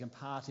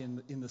part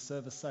in the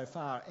service so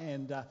far,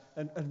 and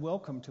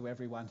welcome to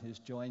everyone who's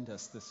joined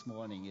us this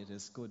morning. It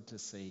is good to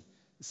see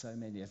so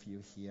many of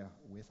you here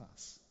with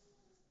us.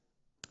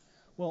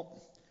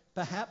 Well,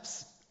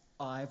 perhaps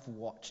I've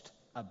watched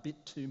a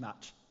bit too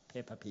much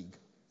Peppa Pig.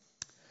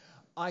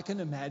 I can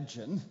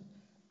imagine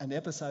an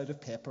episode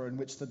of Peppa in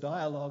which the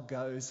dialogue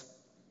goes,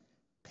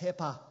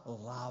 Peppa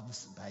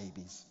loves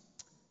babies.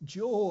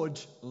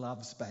 George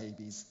loves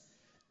babies.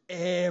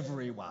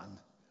 Everyone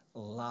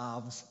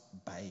loves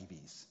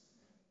babies.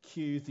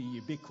 Cue the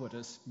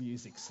ubiquitous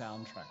music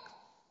soundtrack.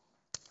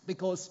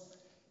 Because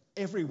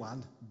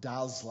everyone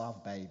does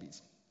love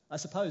babies. I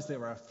suppose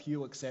there are a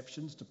few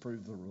exceptions to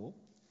prove the rule.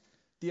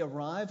 The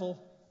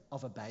arrival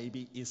of a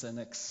baby is an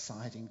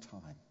exciting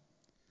time.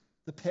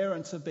 The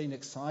parents have been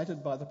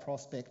excited by the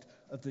prospect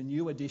of the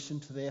new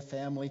addition to their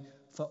family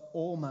for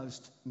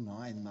almost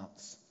 9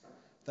 months.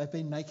 They've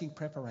been making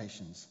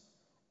preparations,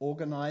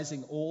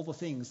 organising all the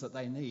things that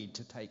they need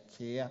to take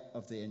care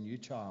of their new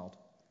child.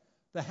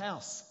 The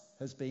house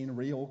has been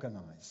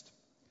reorganised.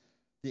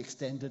 The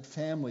extended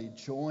family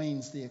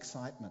joins the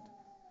excitement.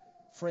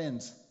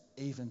 Friends,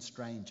 even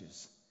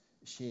strangers,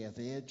 share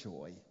their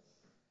joy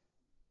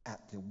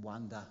at the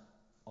wonder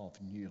of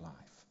new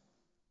life.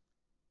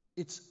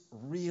 It's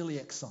really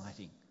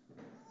exciting,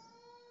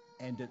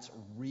 and it's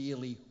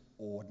really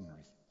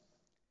ordinary.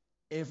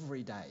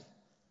 Every day,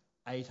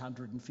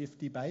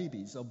 850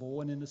 babies are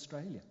born in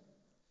Australia.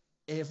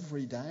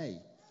 Every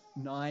day,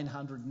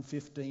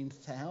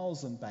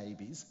 915,000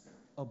 babies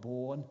are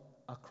born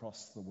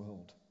across the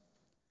world.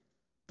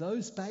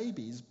 Those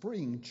babies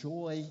bring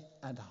joy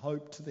and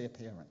hope to their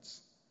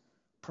parents,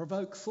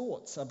 provoke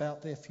thoughts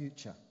about their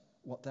future,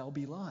 what they'll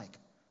be like,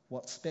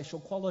 what special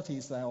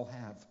qualities they'll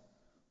have,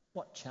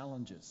 what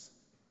challenges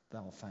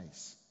they'll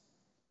face.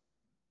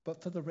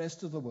 But for the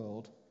rest of the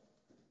world,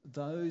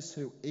 those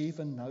who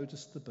even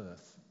notice the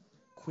birth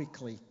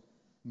quickly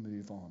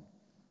move on.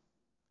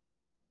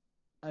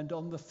 And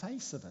on the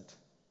face of it,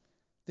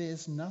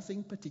 there's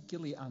nothing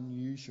particularly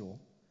unusual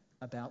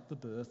about the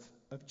birth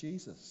of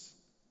Jesus.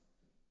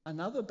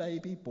 Another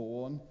baby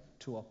born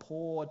to a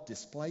poor,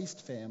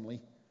 displaced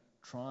family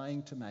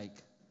trying to make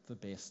the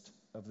best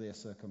of their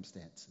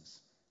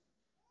circumstances.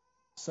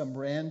 Some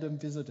random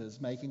visitors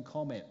making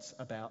comments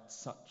about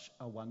such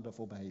a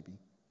wonderful baby.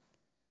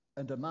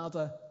 And a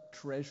mother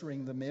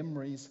treasuring the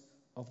memories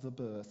of the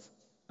birth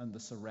and the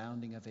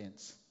surrounding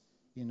events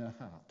in her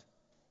heart.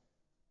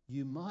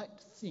 You might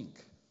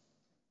think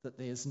that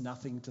there's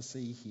nothing to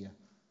see here,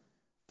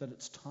 that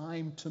it's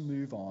time to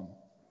move on.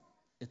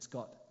 It's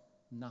got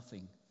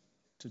nothing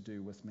to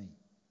do with me.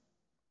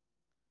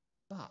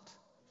 But,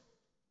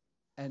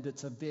 and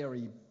it's a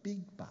very big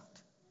but,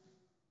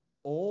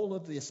 all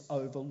of this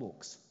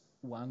overlooks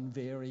one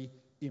very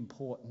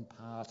important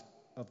part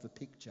of the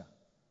picture: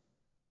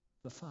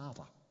 the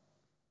Father.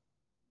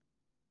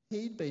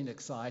 He'd been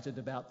excited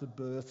about the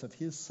birth of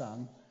his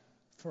son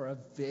for a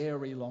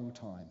very long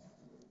time.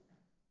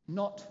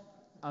 Not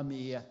a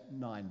mere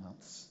 9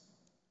 months,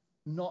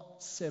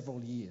 not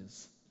several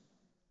years,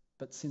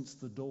 but since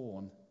the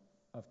dawn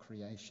of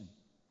creation.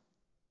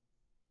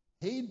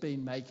 He'd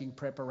been making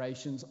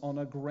preparations on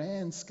a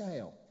grand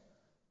scale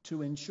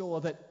to ensure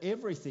that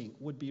everything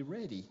would be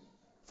ready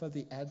for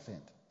the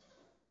Advent.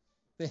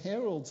 The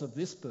heralds of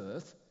this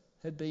birth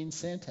had been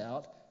sent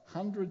out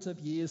hundreds of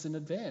years in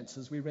advance,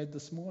 as we read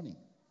this morning.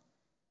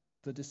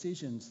 The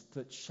decisions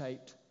that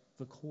shaped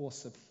the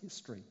course of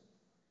history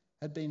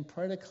had been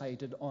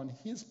predicated on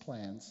his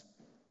plans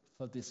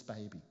for this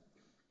baby.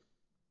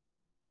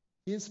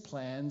 His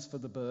plans for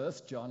the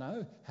birth,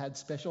 Jono, had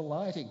special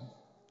lighting,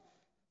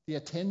 the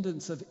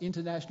attendance of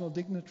international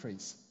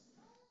dignitaries,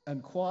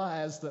 and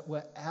choirs that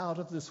were out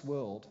of this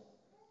world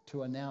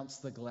to announce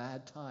the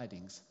glad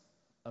tidings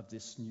of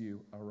this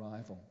new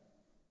arrival.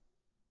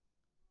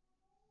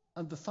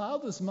 And the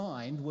Father's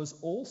mind was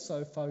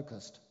also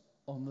focused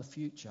on the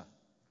future,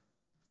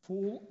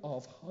 full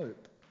of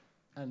hope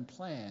and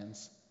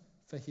plans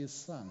for his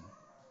son.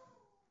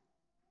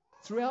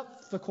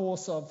 Throughout the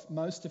course of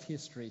most of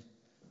history,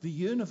 the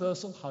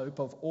universal hope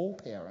of all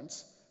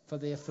parents for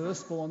their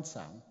firstborn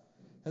son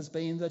has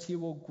been that he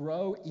will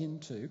grow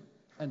into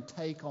and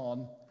take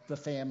on the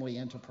family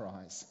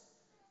enterprise,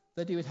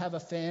 that he would have a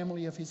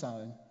family of his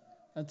own,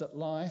 and that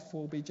life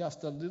will be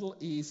just a little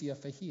easier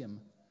for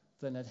him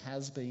than it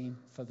has been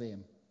for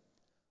them.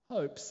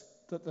 Hopes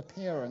that the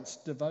parents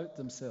devote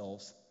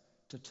themselves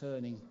to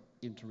turning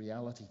into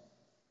reality.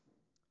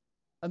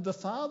 And the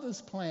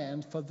Father's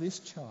plan for this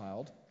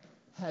child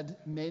had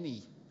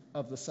many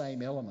of the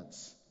same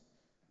elements.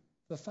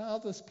 The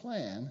Father's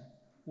plan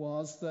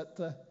was that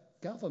the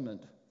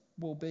government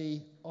will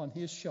be on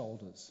his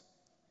shoulders,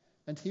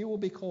 and he will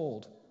be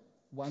called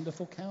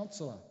Wonderful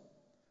Counselor,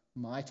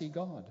 Mighty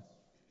God,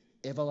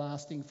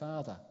 Everlasting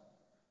Father,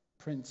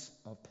 Prince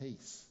of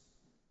Peace.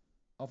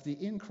 Of the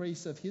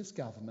increase of his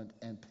government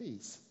and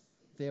peace,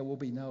 there will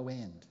be no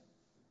end.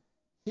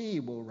 He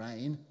will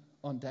reign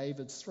on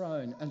David's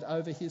throne and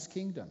over his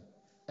kingdom,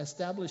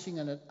 establishing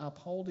and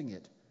upholding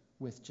it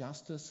with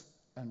justice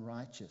and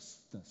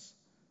righteousness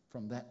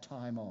from that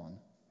time on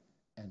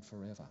and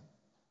forever.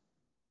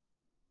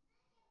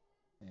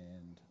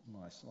 And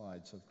my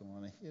slides have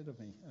gone ahead of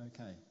me.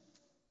 Okay,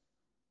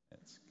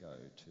 let's go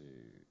to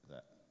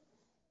that.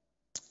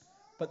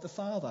 But the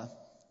Father,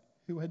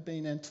 who had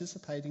been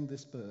anticipating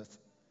this birth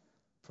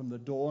from the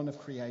dawn of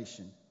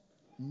creation,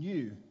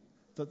 knew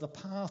that the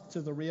path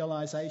to the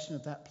realization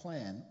of that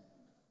plan,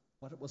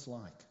 what it was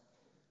like,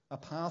 a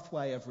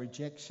pathway of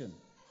rejection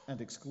and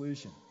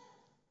exclusion.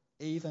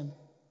 Even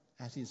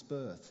at his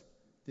birth,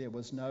 there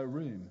was no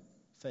room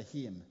for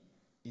him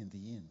in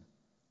the inn.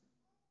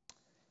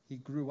 He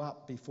grew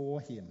up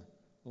before him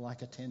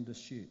like a tender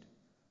shoot,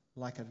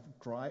 like a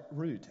dry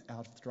root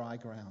out of dry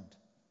ground.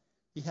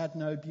 He had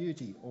no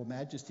beauty or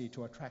majesty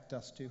to attract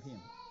us to him,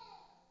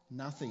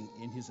 nothing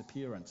in his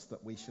appearance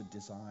that we should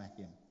desire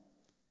him.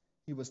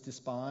 He was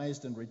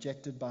despised and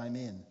rejected by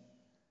men,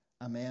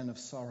 a man of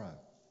sorrow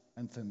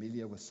and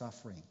familiar with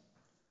suffering.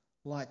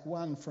 Like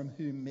one from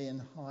whom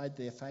men hide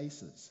their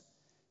faces,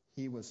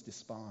 he was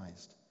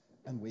despised,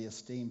 and we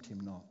esteemed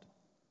him not.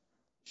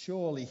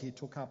 Surely he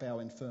took up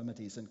our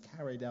infirmities and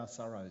carried our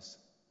sorrows.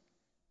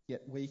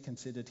 Yet we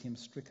considered him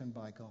stricken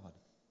by God,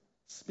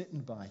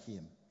 smitten by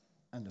him,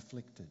 and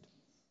afflicted.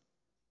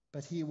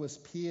 But he was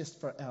pierced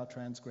for our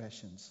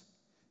transgressions.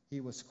 He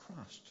was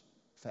crushed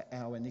for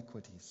our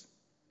iniquities.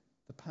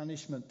 The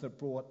punishment that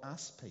brought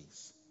us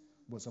peace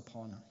was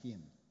upon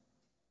him.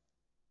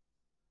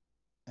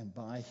 And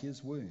by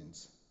his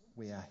wounds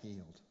we are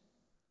healed.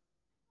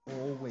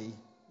 All we,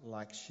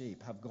 like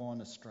sheep, have gone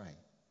astray.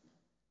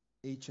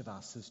 Each of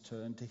us has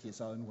turned to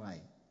his own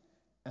way,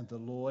 and the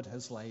Lord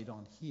has laid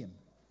on him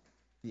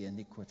the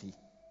iniquity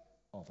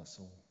of us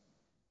all.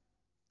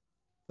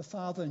 The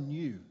Father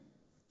knew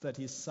that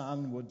his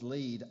Son would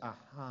lead a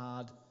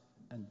hard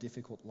and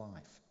difficult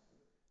life,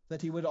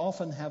 that he would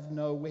often have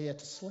nowhere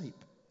to sleep,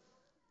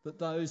 that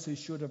those who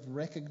should have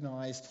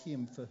recognized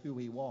him for who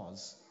he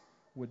was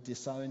would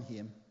disown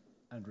him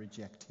and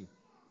reject him.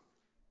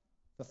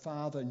 The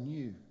Father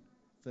knew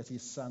that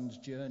his Son's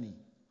journey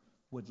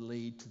would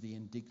lead to the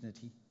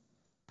indignity,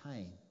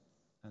 pain,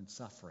 and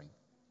suffering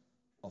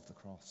of the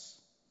cross.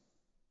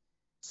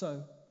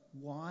 So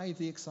why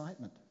the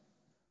excitement?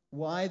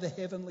 Why the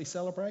heavenly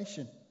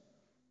celebration?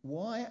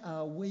 Why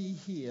are we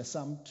here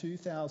some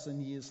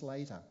 2,000 years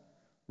later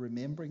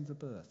remembering the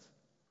birth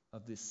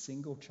of this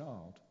single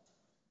child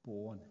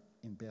born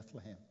in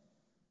Bethlehem?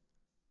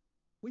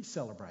 We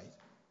celebrate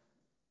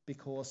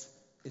because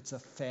it's a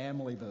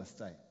family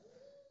birthday,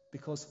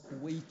 because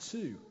we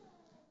too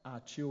are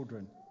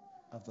children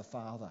of the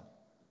Father.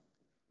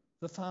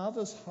 The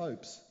Father's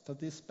hopes for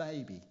this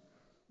baby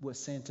were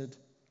centered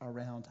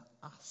around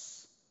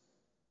us.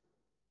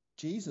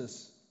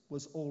 Jesus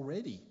was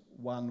already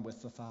one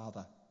with the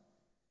Father.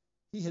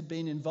 He had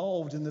been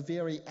involved in the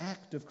very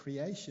act of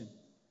creation.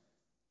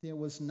 There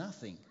was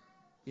nothing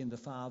in the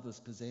Father's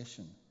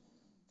possession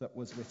that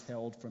was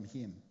withheld from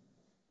him.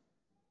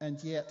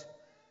 And yet,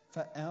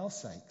 for our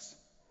sakes,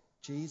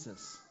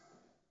 Jesus,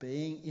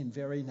 being in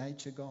very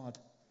nature God,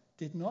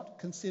 did not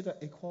consider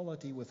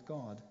equality with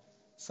God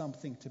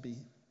something to be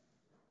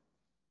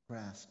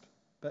grasped,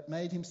 but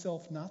made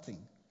himself nothing,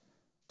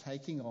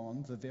 taking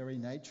on the very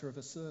nature of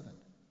a servant,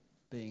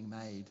 being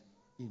made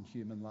in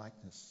human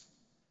likeness.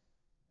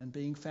 And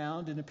being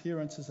found in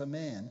appearance as a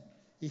man,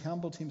 he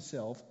humbled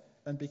himself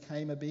and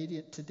became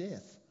obedient to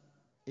death,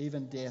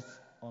 even death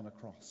on a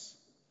cross.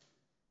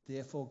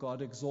 Therefore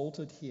God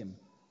exalted him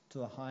to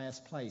the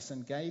highest place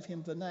and gave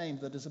him the name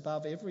that is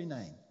above every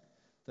name,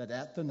 that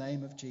at the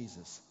name of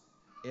Jesus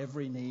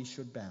every knee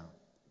should bow,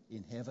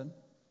 in heaven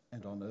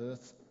and on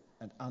earth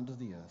and under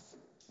the earth,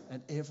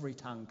 and every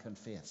tongue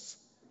confess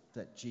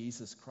that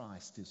Jesus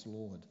Christ is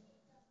Lord,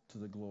 to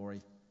the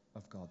glory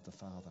of God the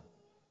Father.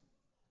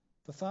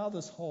 The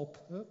Father's whole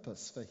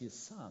purpose for his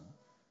Son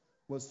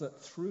was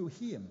that through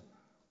him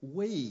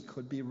we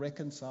could be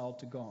reconciled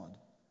to God,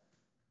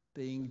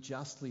 being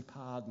justly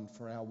pardoned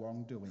for our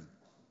wrongdoing,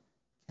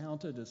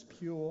 counted as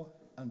pure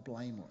and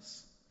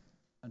blameless,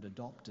 and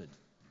adopted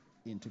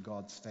into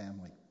God's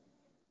family.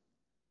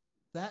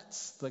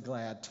 That's the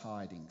glad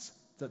tidings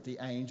that the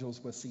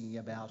angels were singing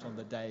about on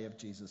the day of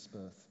Jesus'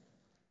 birth.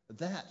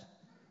 That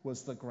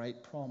was the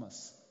great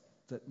promise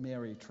that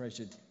Mary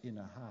treasured in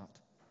her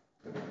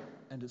heart.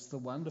 And it's the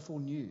wonderful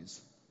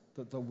news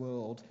that the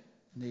world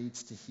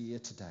needs to hear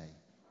today.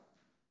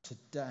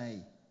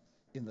 Today,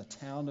 in the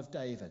town of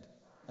David,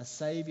 a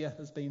Saviour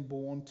has been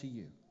born to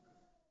you.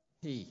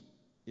 He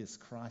is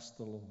Christ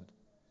the Lord.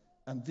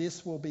 And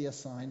this will be a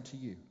sign to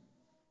you.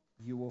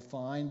 You will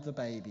find the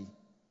baby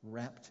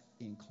wrapped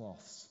in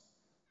cloths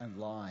and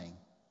lying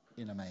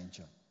in a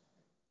manger.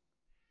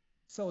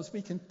 So as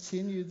we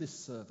continue this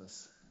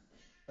service,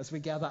 as we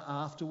gather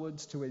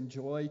afterwards to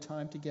enjoy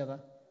time together,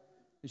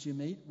 as you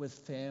meet with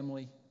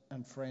family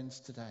and friends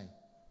today,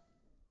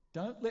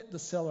 don't let the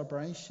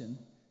celebration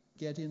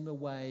get in the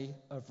way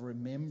of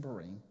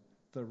remembering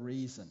the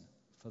reason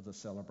for the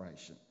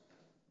celebration.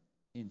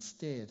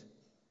 Instead,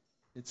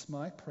 it's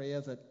my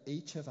prayer that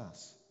each of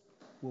us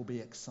will be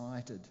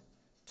excited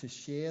to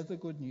share the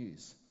good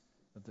news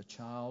of the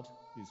child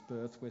whose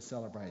birth we're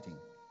celebrating,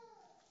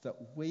 that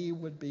we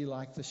would be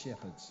like the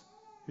shepherds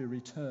who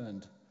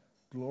returned,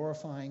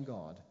 glorifying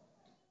God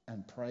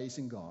and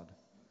praising God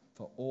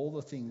for all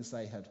the things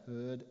they had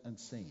heard and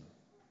seen,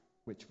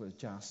 which were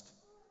just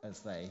as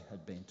they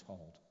had been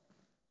told.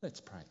 Let's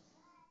pray.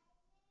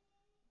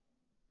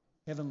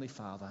 Heavenly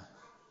Father,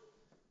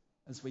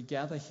 as we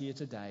gather here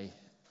today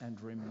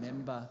and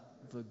remember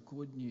the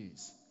good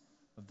news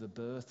of the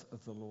birth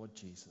of the Lord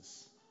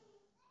Jesus,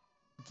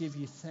 give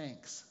you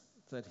thanks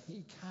that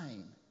he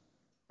came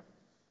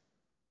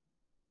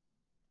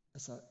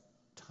as a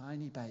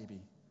tiny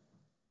baby,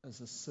 as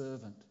a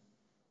servant,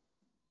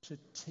 to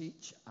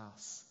teach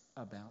us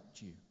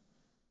about you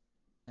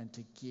and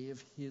to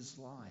give his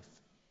life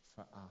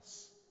for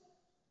us.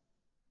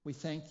 We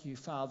thank you,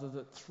 Father,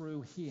 that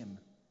through him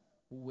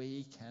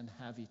we can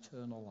have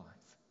eternal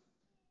life,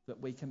 that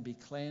we can be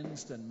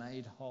cleansed and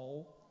made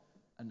whole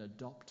and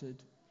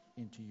adopted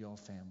into your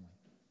family.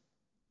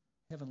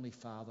 Heavenly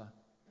Father,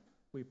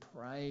 we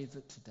pray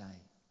that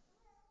today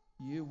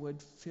you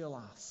would fill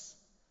us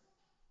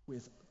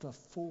with the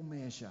full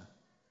measure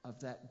of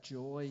that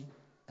joy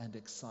and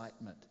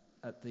excitement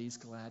at these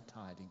glad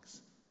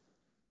tidings,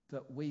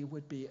 that we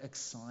would be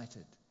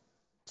excited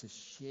to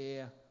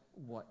share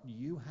what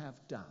you have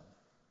done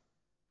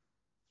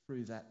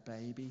through that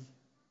baby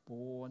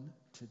born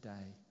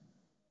today,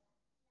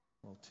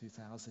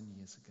 2,000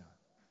 years ago.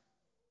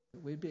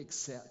 That we'd be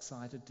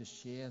excited to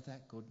share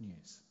that good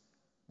news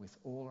with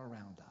all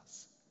around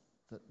us,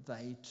 that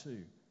they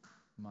too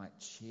might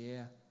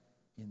share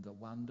in the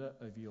wonder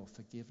of your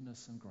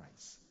forgiveness and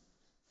grace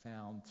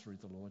found through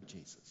the Lord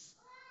Jesus.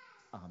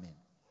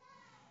 Amen.